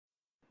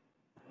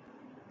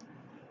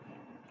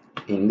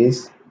In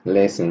this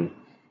lesson,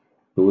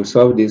 we will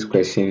solve this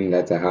question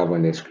that I have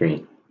on the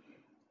screen.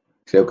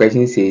 So the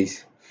question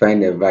says,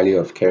 find the value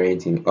of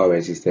current in all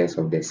resistors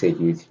of the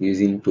circuit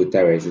using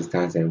total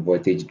resistance and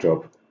voltage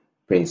drop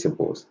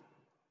principles.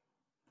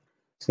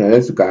 So now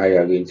let's look at how you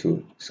are going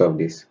to solve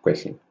this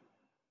question.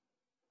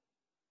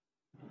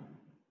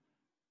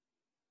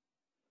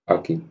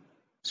 Okay,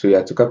 so you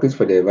have to calculate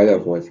for the value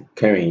of what?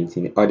 Current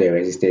in all the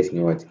resistors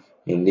in what?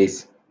 In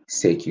this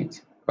circuit.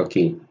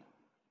 Okay,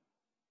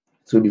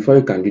 so before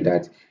you can do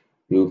that,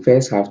 you will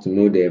first have to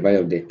know the value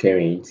of the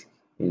current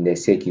in the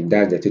circuit.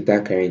 That's the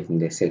total current in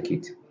the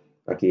circuit.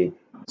 Okay,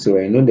 so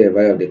when you know the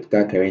value of the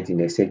total current in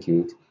the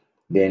circuit,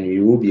 then we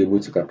will be able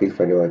to calculate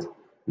for the what?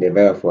 The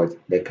value of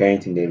what? The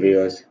current in the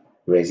various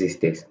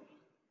resistors.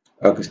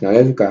 Okay, so now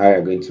let's look at how you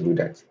are going to do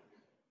that.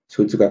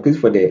 So to calculate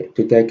for the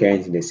total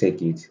current in the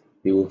circuit,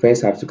 we will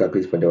first have to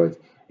calculate for the what?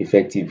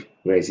 Effective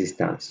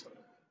resistance.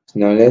 So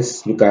now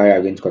let's look at how you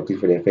are going to calculate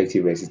for the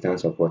effective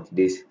resistance of what?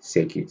 This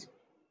circuit.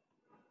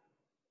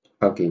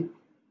 Okay,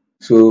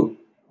 so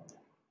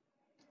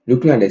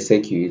looking at the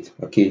circuit,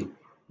 okay,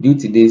 due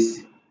to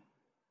this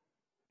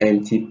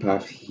empty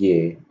path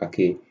here,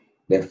 okay,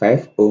 the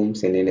 5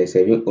 ohms and then the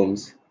 7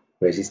 ohms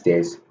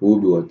resistors will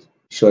be what?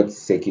 Short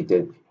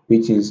circuited,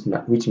 which means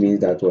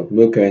that what?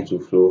 No current will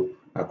flow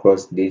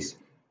across this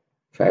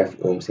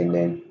 5 ohms and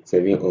then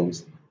 7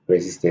 ohms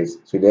resistors.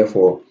 So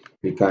therefore,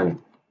 we can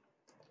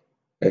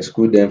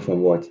exclude them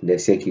from what? The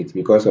circuit,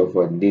 because of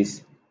what?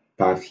 This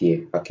path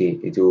here. Okay,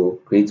 it will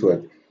create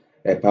what?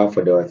 A path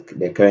for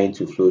the current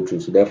to flow through.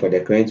 So therefore, the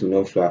current will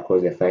not flow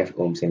across the 5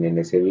 ohms and then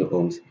the 7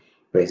 ohms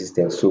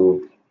resistor.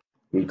 So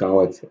we can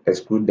what?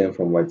 Exclude them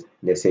from what?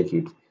 The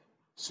circuit.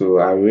 So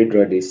I will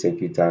redraw this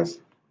circuit as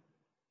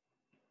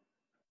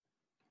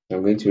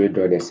I'm going to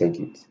redraw the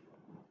circuit.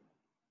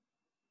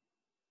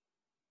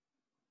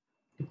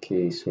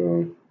 Okay,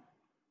 so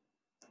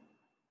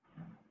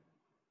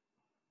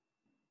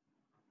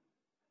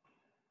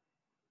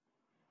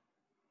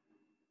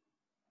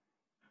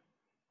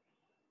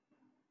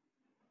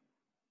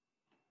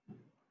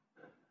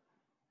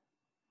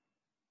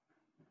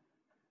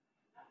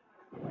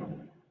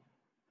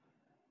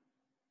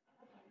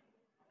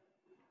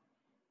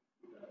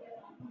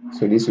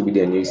this will be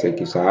the new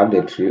circuit. So I have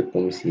the 3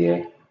 ohms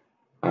here,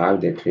 I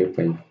have the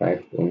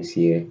 3.5 ohms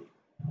here,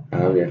 I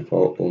have the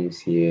 4 ohms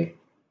here,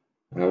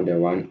 I have the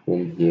 1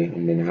 ohm here,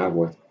 and then I have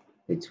what?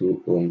 The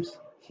 2 ohms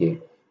here.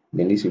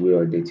 Then this will be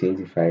what? The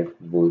 25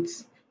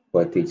 volts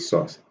voltage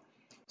source.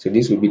 So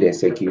this will be the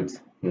circuit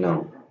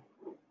now.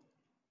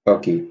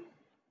 Okay,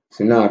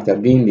 so now after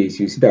doing this,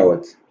 you see that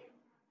what?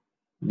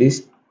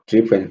 This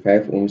 3.5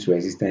 ohms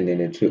resistor and then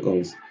the 3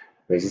 ohms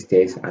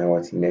resistors are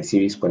what? In a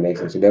series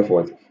connection. So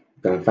therefore,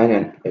 you can find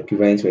an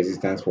equivalent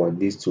resistance for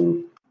these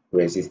two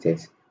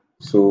resistors.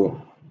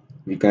 So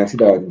we can see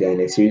that they are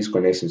in a series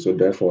connection. So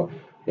therefore,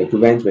 the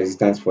equivalent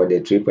resistance for the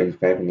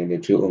 3.5 and then the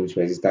 3 ohms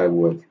resistor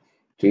will what?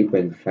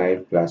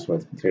 3.5 plus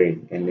what? 3,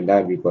 and then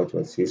that will be equal to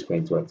what?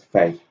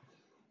 6.5.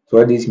 So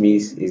what this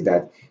means is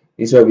that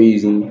instead of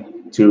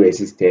using two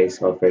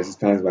resistors of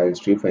resistance values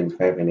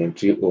 3.5 and then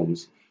 3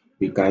 ohms,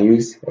 we can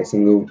use a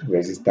single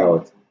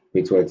resistor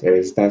with what? A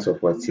resistance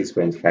of what?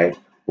 6.5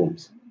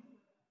 ohms.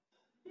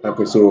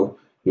 Okay, so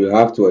we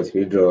have to what?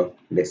 Redraw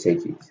the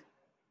circuit.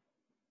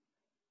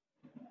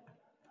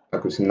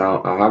 Okay, so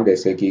now I have the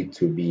circuit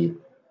to be,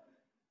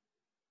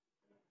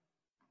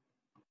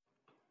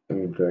 let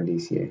me draw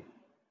this here.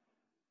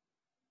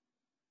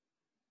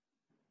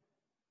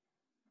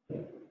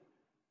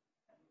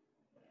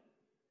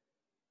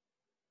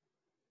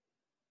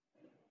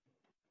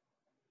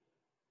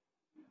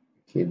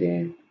 Okay,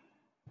 then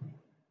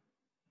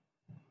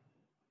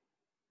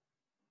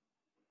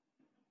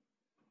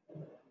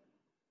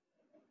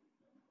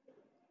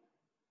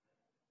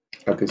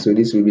okay, so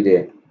this will be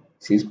the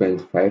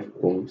 6.5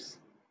 ohms,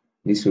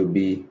 this will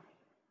be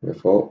the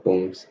 4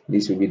 ohms,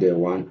 this will be the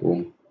 1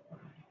 ohm,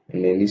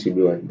 and then this will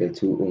be what? The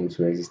 2 ohms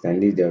resistance,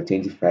 and this is the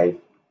 25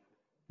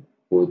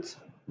 volt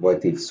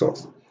voltage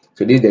source.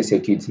 So this is the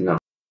circuit now.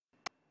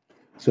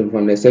 So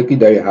from the circuit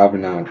that you have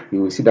now,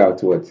 you will see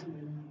that what?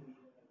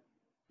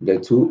 The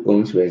 2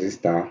 ohms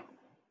resistor,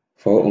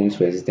 4 ohms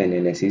resistor, and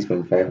then the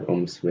 6.5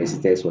 ohms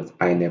resistors what?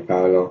 Are in a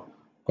parallel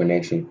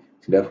connection.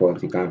 So therefore,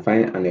 you can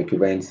find an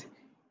equivalent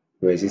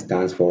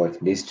resistance for what?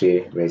 These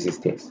three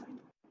resistors.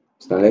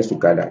 So now let's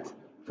look at that.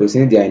 So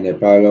since they are in a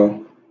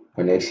parallel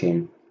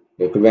connection,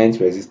 the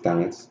equivalent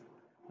resistance,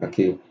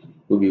 okay,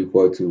 will be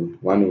equal to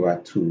 1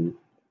 over 2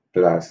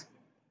 plus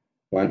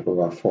 1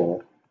 over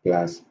 4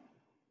 plus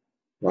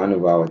 1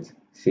 over what?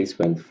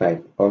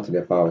 6.5 all to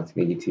the power of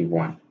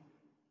 -1.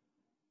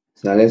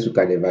 So now let's look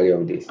at the value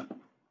of this.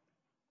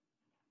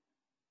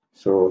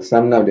 So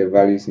summing up the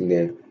values in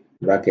the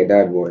bracket,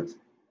 that was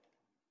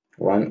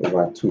 1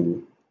 over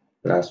 2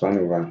 plus 1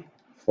 over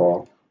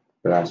 4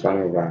 plus 1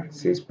 over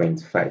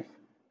 6.5.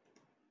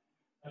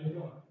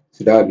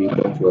 So that would be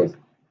equal to what?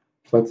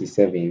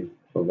 47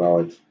 over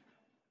what?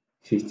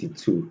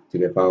 52 to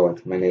the power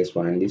of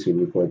 -1. This will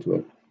be equal to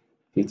what?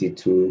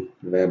 52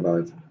 divided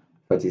by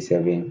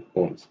 47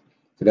 ohms.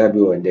 So that will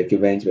be what the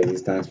equivalent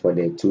resistance for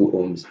the 2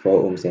 ohms,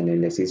 4 ohms, and then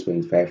the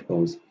 6.5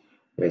 ohms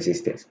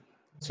resistors.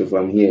 So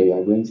from here, we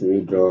are going to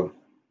redraw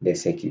the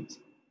circuit.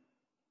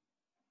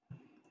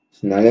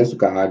 So now let's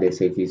look at how the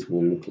circuit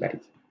will look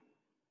like.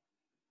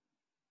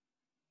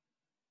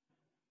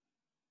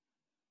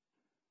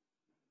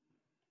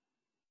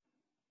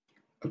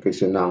 Okay,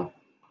 so now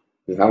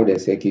we have the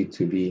circuit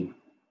to be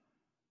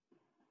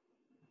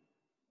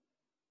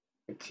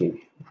okay.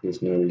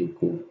 It's not really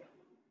cool.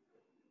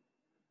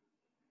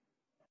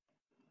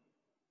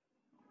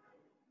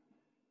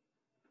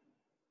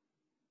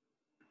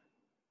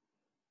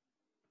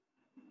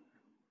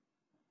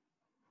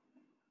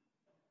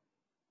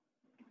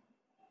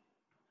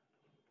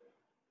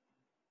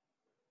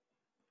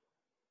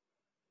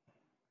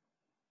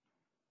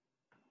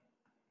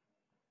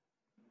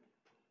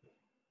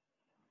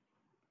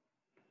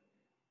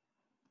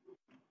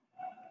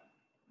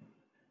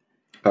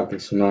 Okay,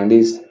 so now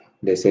this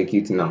the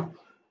circuit now.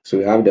 So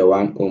we have the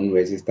 1 ohm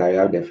resistor, we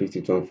have the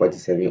 52 and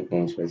 47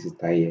 ohms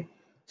resistor here.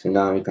 So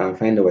now we can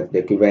find out what the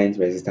equivalent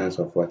resistance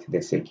of what the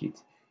circuit.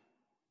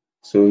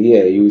 So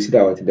here you will see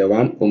that what the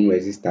 1 ohm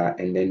resistor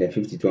and then the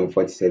 52 and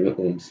 47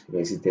 ohms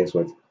resistors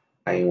what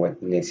are in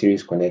what in a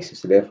series connection.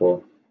 So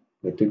therefore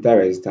the total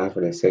resistance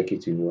for the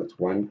circuit will be what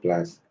 1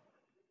 plus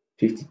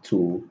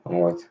 52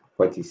 and what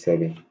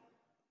 47.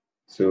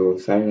 So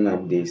summing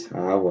up this,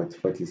 I have what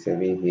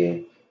 47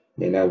 here,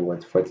 then I have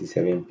what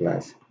 47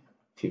 plus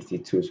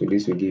 52. So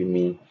this will give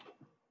me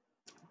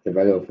the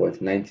value of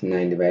what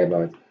 99 divided by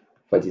what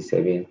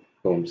 47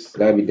 ohms. So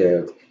that will be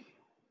the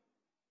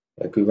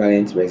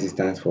equivalent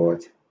resistance for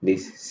what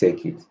this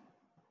circuit.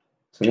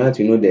 So now that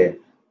we know the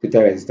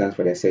total resistance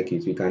for the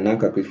circuit, we can now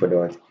calculate for the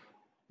what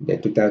the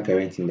total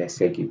current in the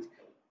circuit.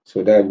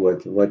 So that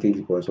what voltage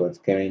equals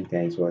what current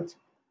times what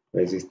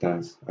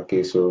resistance.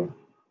 Okay, so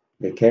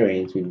the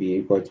current will be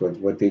equal to what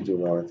voltage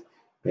over what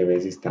the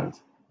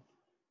resistance.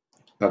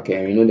 Okay,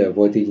 and we know the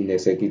voltage in the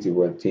circuit is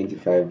what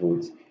 25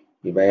 volts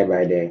divided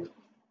by the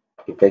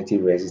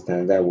effective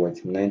resistance, that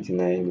what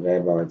 99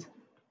 divided by what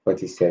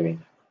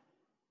 47.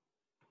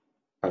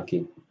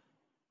 Okay,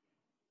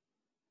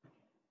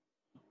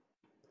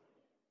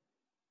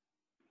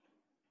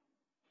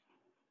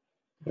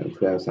 and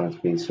we have some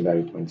space so that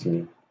we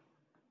continue.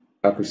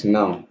 Okay, so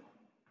now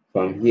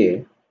from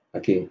here,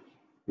 okay,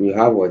 we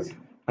have what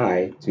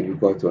I to be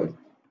equal to what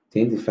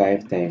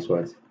 25 times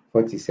what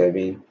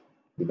 47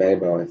 divided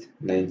by what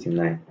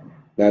 99.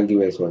 That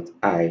gives us what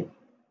I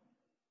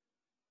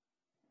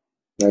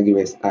to be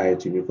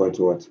equal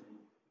to what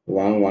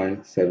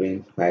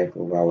 1175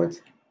 over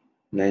what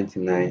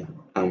 99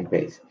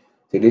 amperes.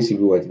 So this will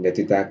be what the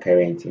total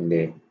current in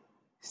the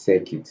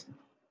circuit.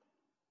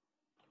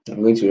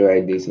 I'm going to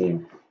write this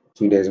in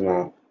two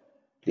decimal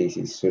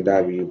places. So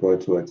that will be equal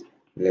to what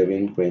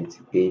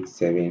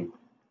 11.87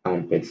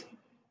 amperes.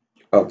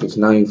 Okay,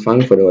 so now you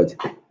found for the what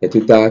the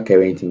total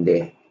current in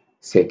the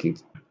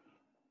circuit.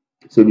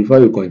 So before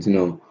we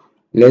continue,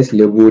 let's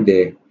label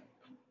the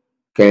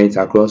current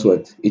across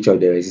what each of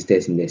the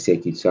resistors in the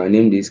circuit. So I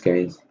name this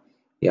current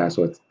here as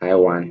what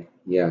I1,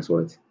 here as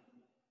what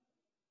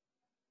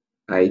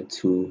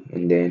I2,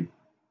 and then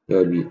here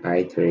will be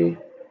I3,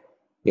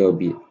 here will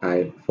be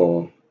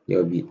I4, here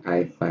will be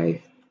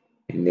I5,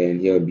 and then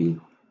here will be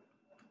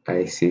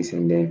I6,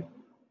 and then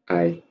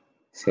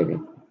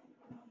I7.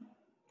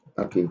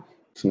 Okay,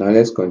 so now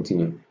let's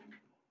continue.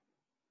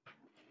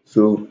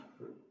 So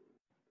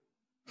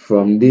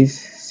from this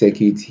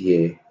circuit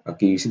here,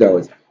 okay, you see that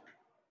what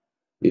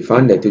we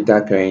found the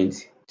total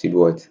current to be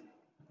what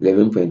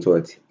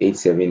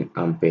 11.87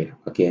 ampere.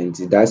 Okay, and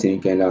that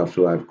same kind of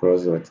flow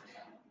across what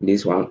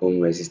this 1 ohm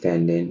resistor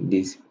and then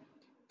this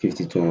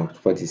 52 or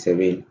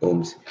 47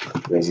 ohms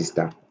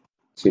resistor.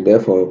 So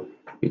therefore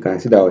we can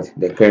see that what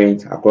the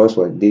current across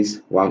what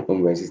this 1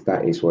 ohm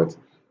resistor is what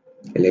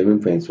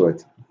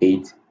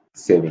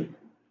 11.87,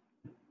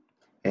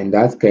 and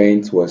that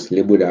current was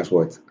labeled as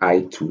what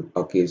I2.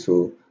 Okay,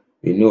 so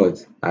we know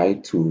what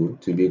I2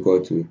 to be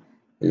equal to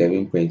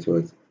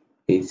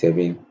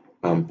 11.87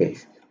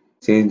 amperes,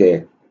 since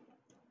the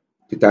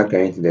total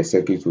current in the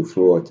circuit will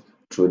flow what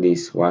through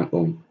this 1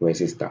 ohm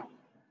resistor.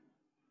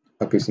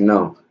 Okay, so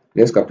now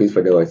let's calculate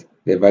for the what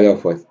the value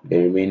of what the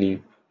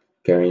remaining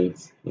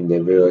current in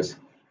the various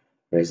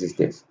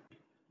resistors.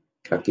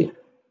 Okay,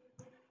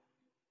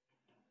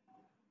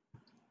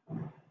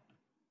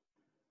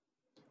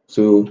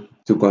 so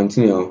to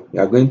continue, we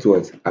are going to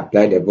what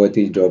apply the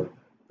voltage drop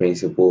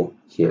principle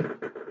here.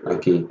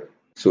 Okay,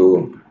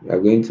 so we are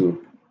going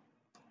to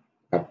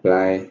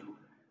apply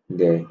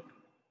the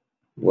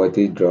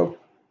voltage drop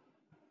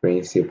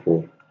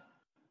principle.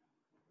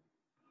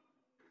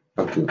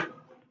 Okay,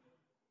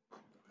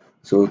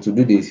 so to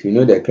do this, we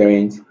know the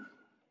current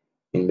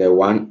in the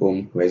 1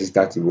 ohm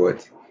resistor to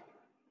what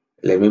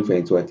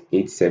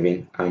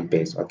 11.87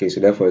 amperes. Okay, so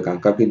therefore you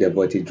can calculate the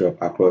voltage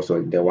drop across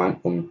what the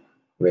 1 ohm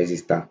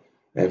resistor.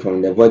 And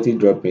from the voltage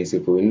drop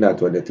principle, we know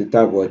that what the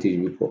total voltage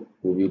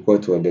will be equal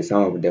to what the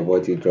sum of the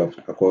voltage drops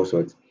across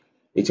what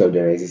each of the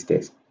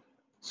resistors.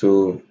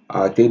 So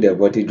I'll take the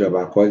voltage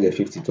drop across the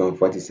 52 and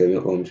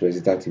 47 ohms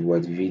resistor to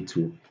what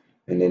V2,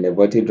 and then the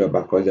voltage drop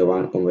across the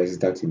 1 ohm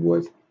resistor to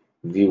what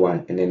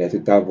V1, and then the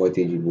total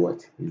voltage will be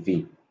what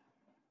V.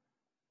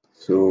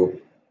 So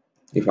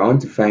if I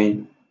want to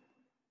find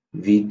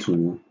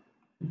V2,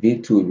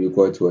 V2 will be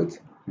equal to what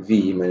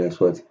V minus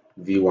what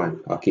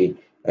V1. Okay,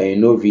 and you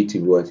know V2 be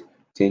what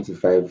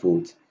 25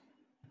 volts,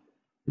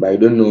 but I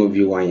don't know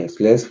V1 yet.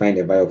 So let's find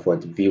the value of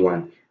what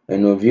V1. I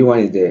know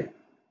V1 is the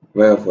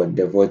value of what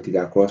the voltage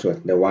across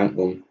what the 1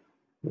 ohm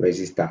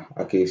resistor.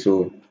 Okay,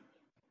 so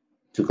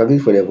to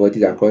calculate for the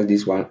voltage across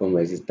this 1 ohm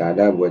resistor,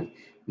 that what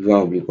V1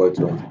 will be equal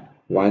to what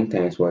 1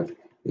 times what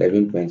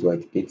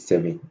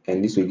 11.87,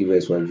 and this will give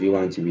us what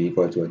V1 to be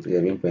equal to what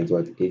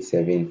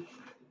 11.87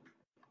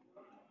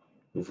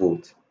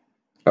 volt.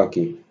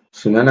 Okay,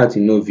 so now that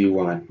you know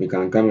V1, we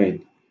can come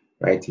and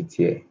write it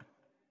here.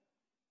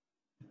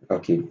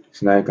 Okay,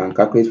 so now you can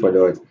calculate for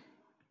the what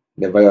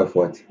the value of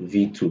what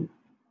V2.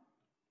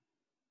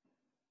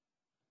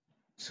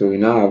 So we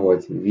now have what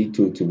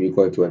V2 to be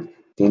equal to what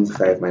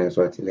 25 minus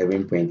what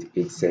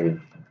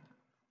 11.87.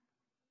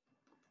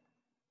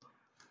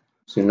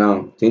 So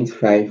now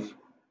 25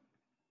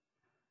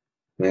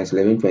 minus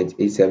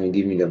 11.87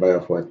 give me the value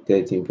of what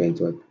 13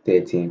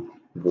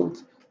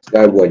 volts. So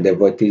that's what the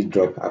voltage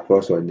drop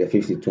across what the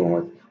 52 and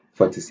what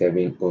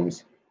 47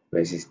 ohms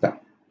resistor.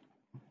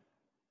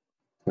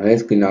 Now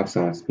let's clean up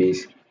some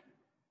space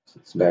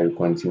so that we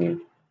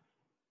continue.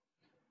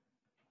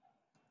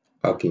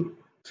 Okay,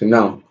 so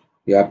now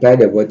we apply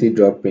the voltage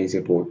drop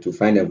principle to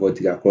find the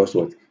voltage across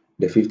what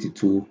the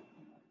 52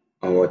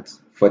 and what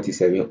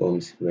 47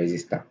 ohms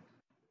resistor.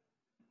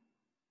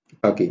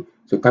 Okay,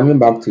 so coming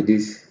back to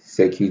this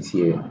circuit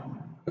here,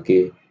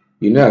 okay,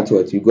 you know that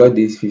what you got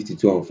this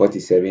 52 and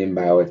 47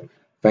 by what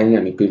finding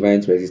an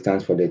equivalent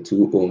resistance for the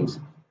 2 ohms,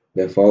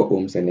 the 4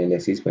 ohms, and then the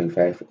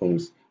 6.5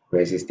 ohms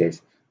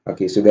resistors.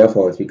 Okay, so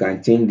therefore we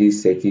can change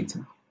this circuit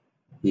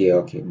here,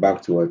 okay,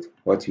 back to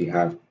what we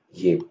have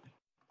here.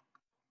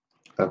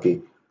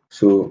 Okay,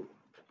 so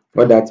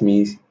what that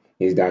means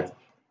is that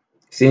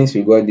since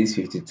we got this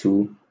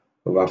 52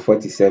 over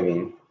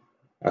 47,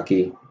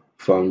 okay,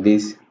 from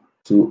this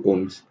 2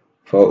 ohms,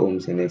 4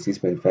 ohms, and then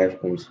 6.5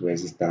 ohms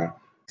resistor,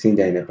 since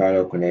they're in a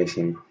parallel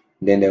connection,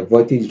 then the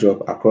voltage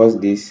drop across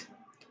this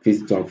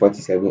 52 and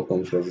 47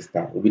 ohms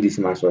resistor will be the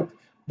same as what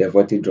the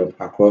voltage drop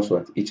across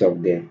what each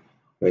of the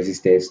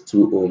resistors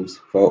 2 ohms,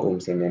 4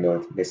 ohms, and then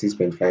what the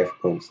 6.5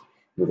 ohms,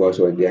 because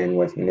what they are in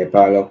what in a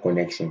parallel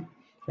connection,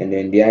 and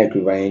then their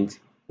equivalent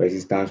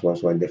resistance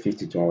was what the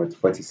 52 and what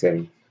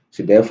 47.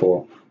 So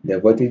therefore the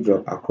voltage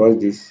drop across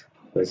this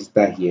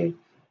resistor here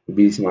will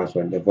be the same as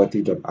what the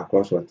voltage drop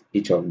across what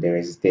each of the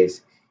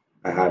resistors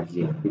I have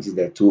here, which is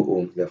the 2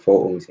 ohms, the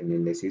 4 ohms, and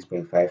then the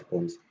 6.5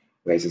 ohms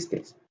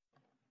resistors.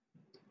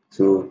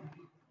 So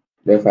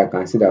therefore I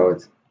can see that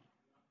what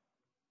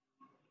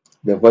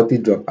the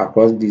voltage drop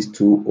across these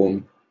 2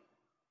 ohm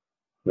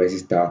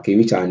resistor, okay,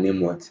 which are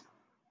named what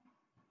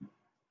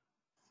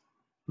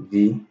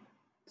V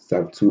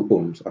sub 2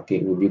 ohms, okay,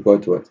 will be equal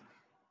to what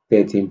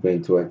 13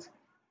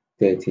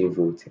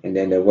 volts, and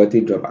then the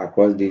voltage drop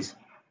across this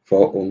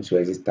 4 ohms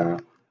resistor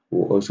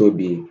will also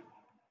be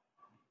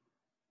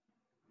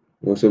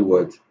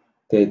what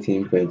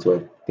 13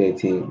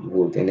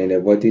 volt, and then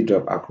the voltage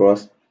drop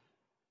across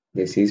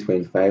the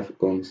 6.5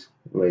 ohms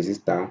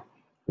resistor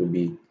will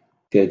be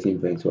 13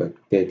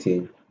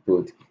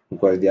 volt,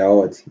 because they are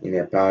what in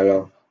a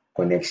parallel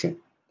connection.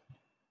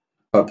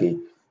 Okay,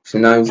 so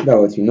now you see that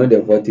what you know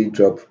the voltage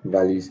drop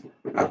values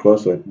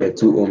across what the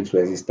 2 ohms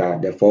resistor,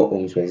 the 4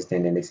 ohms resistor,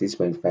 and then the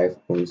 6.5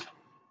 ohms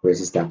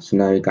resistor. So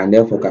now you can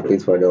therefore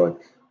calculate for the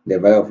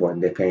value of what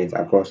the current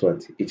across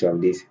what each of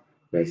these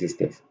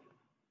resistors.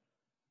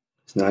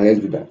 So now let's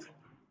do that.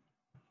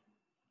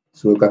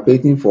 So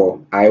calculating for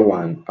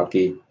I1,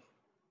 okay,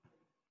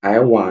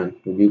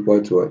 I1 will be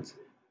equal to what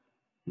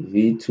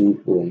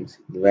V2 ohms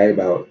divided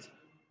by what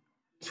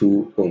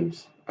 2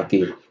 ohms.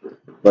 Okay,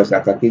 because I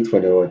calculate for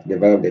the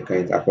value of the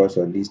current across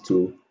of these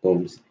 2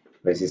 ohms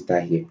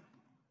resistor here.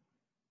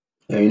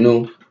 And you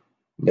know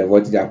the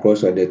voltage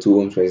across of the 2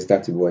 ohms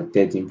resistor to be what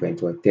 13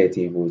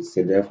 volts.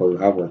 So therefore we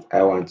have what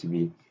I1 to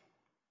be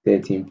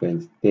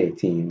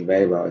 13.13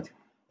 divided by what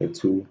the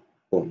 2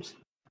 ohms.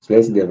 So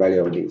let's see the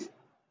value of this.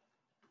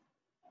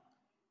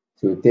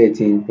 So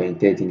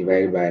 13.13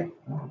 divided by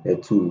the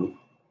 2,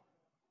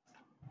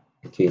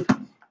 okay, let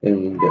me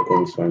remove the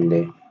ohms from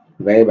there,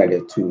 divided by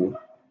the 2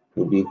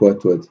 will be equal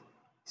to what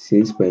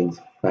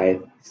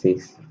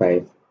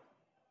 6.565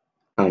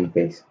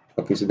 amperes.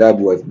 Okay, so that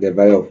was the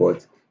value of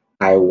what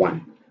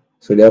I1.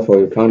 So therefore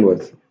we found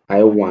what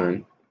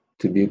I1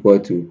 to be equal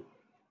to,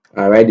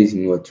 I write this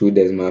in what 2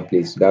 decimal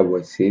place, so that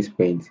was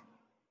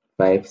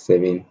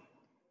 6.57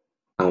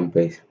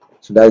 amperes.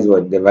 So that's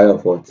what the value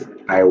of what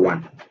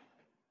I1.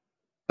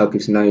 Okay,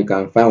 so now you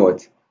can find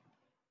what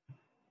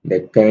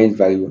the current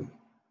value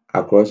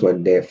across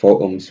what the 4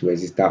 ohms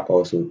resistor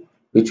also,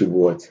 which will be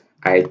what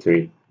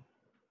I3.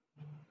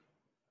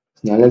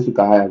 So now let's look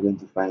at how you're going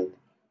to find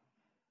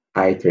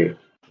I3.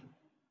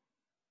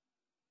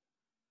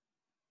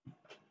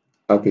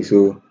 Okay,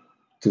 so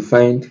to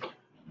find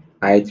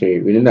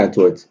I3, we know that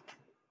what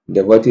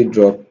the voltage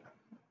drop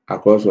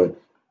across what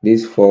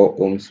this 4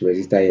 ohms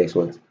resistor here is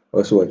what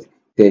also what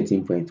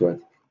 13 point what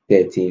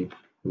 13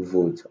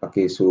 volts.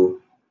 Okay, so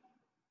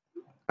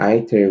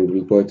I3 will be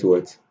equal to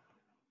what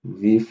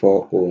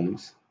V4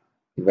 ohms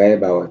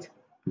divided by what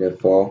the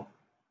 4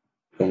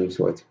 ohms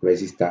what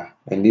resistor,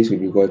 and this will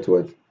be equal to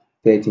what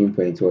 13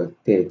 point what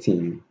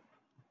 13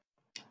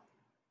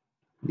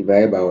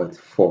 divided by what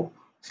 4.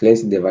 So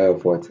let's see the value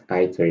of what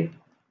I3.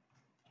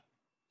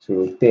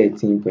 So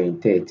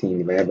 13.13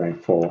 divided by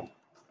 4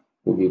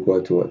 will be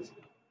equal to what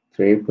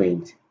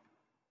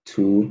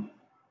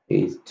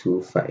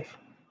 3.2825.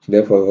 So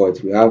therefore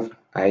what we have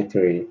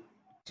I3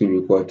 to be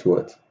equal to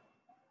what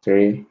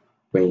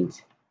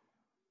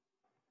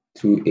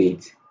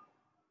 3.28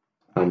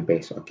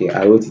 amperes. Okay,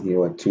 I wrote it in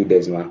what two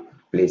decimal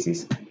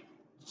places.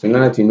 So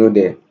now that you know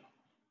the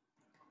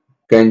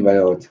current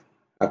value what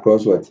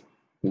across what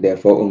the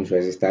 4 ohms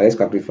resistor, let's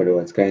calculate for the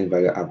what current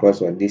value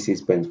across what this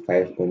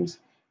 6.5 ohms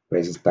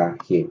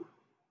resistor here.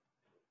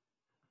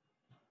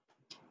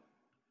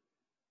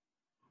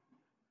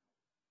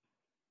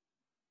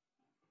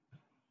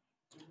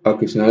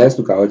 Okay, so now let's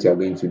look at what you are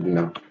going to do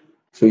now.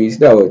 So you see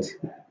that what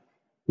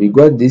we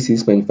got this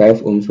 6.5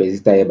 ohms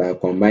resistor here by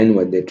combining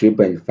with the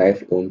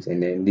 3.5 ohms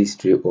and then this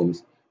 3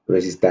 ohms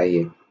resistor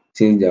here,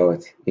 since they are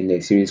what in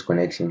a series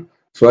connection.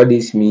 So what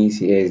this means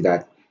here is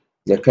that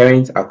the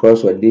current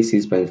across what this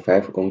 6.5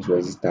 ohms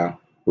resistor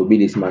will be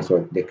the same as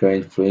what the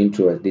current flowing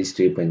through this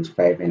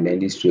 3.5 and then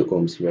this 3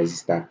 ohms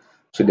resistor.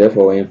 So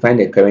therefore when you find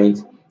the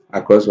current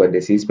across what the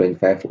 6.5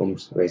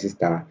 ohms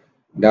resistor,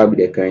 that will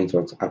be the current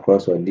what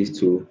across what these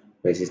two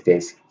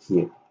resistors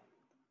here.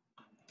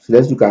 So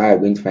let's look at how we're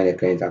going to find the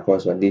current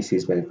across what this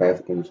 6.5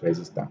 ohms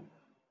resistor.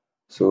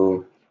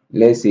 So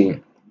let's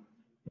say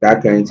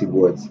that current is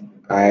what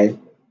I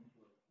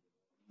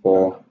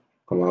 4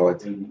 comma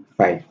what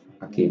 5.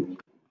 Okay,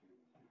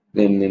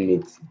 let me name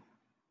it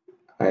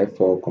I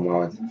 4 comma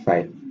what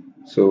 5.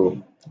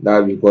 So that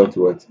will be equal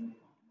to what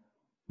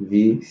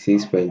V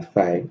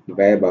 6.5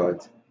 divided by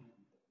what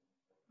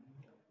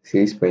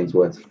 6 point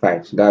what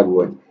 5. So that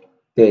will be what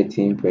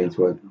 13 point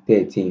what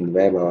 13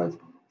 divided by what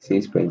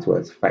 6 point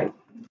what 5.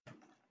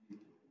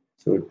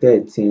 So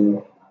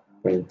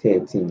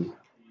 13.13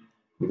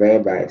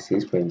 divided by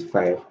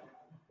 6.5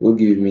 will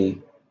give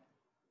me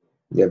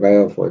the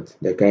value of what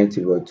the current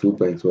is what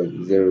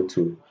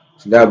 2.02.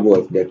 So that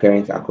was the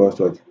current across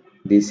what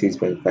this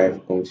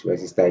 6.5 ohms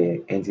resistor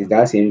here, and it is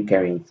that same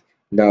current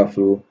that will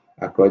flow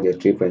across the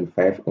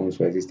 3.5 ohms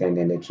resistor and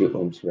then the 3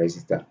 ohms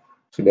resistor.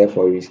 So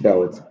therefore we see that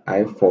what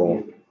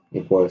I4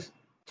 equals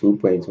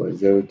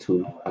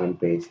 2.02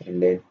 amperes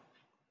and then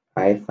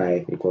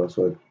I5 equals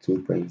what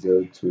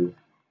 2.02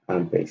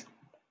 amperes.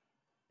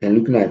 And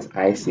looking at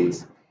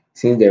I6,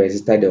 since the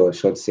resistor there was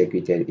short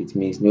circuited, it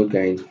means no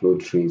current flow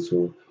through,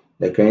 so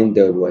the current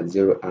there was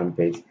 0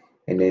 amperes,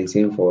 and then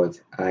same for what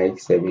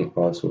I7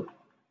 also.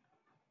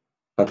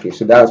 Okay,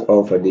 so that's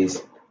all for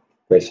this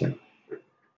question.